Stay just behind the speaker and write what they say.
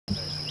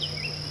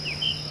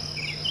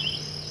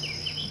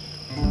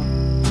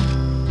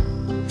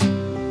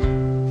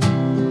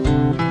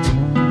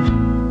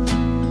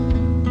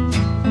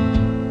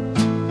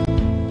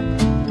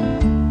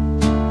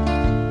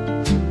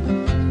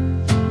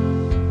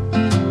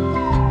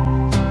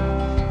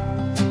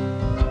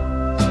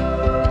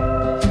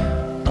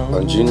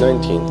June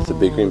 19th, the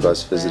Big Green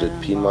Bus visited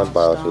Piedmont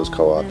Biofuels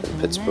Co-op in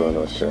Pittsboro,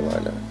 North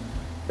Carolina.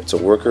 It's a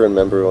worker and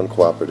member-owned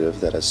cooperative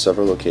that has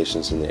several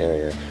locations in the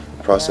area,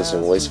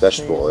 processing waste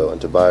vegetable oil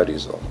into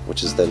biodiesel,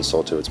 which is then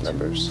sold to its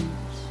members.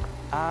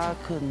 I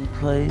couldn't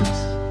place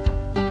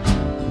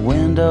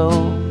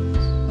windows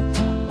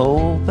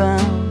open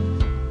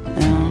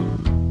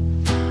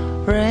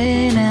and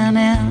raining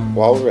in.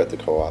 While we were at the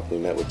co-op, we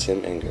met with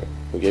Tim Inger,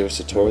 who gave us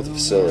a tour of the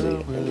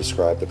facility and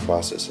described the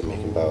process of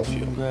making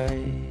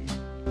biofuel.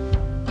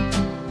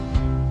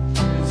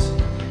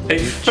 A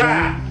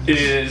fat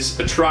is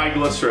a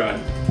triglyceride.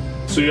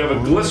 So you have a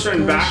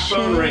glycerin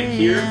backbone right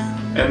here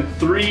and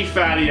 3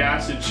 fatty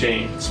acid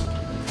chains.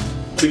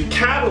 The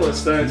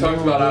catalyst that I talked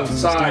about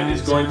outside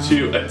is going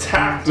to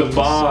attack the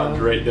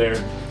bond right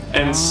there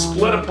and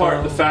split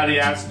apart the fatty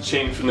acid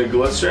chain from the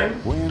glycerin.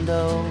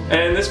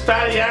 And this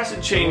fatty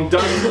acid chain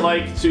doesn't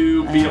like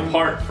to be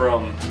apart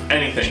from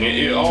anything.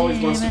 It always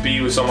wants to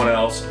be with someone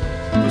else.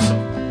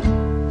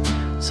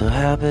 So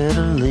happy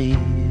to leave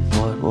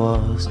what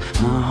was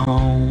my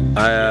home.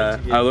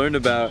 I learned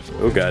about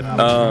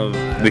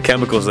the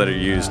chemicals that are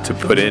used to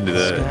put into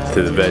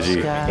the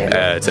veggie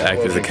to act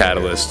as a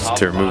catalyst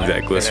to remove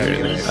that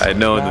glycerin. I had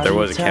known that there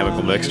was a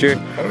chemical mixture,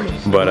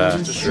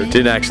 but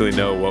didn't actually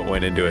know what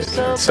went into it.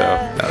 So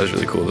that was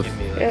really cool to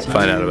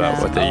find out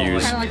about what they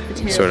use,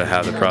 sort of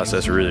how the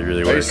process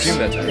really works,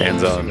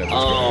 hands-on.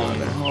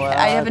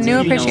 I have a new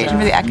appreciation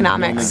for the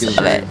economics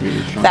of it.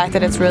 The fact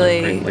that it's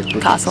really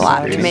costs a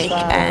lot to make,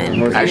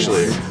 and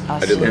actually,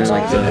 I did learn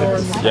something.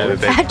 Yeah, that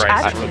they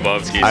price it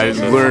above diesel. I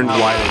learned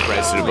why they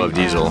priced it above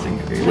diesel,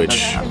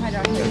 which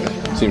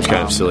seems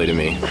kind of silly to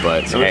me,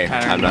 but hey,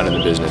 I'm not in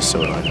the business, so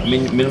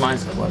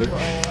minimize the clutter.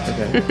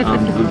 Okay.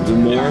 The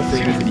more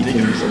things that you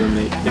can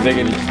eliminate, if they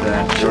can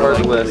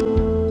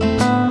that.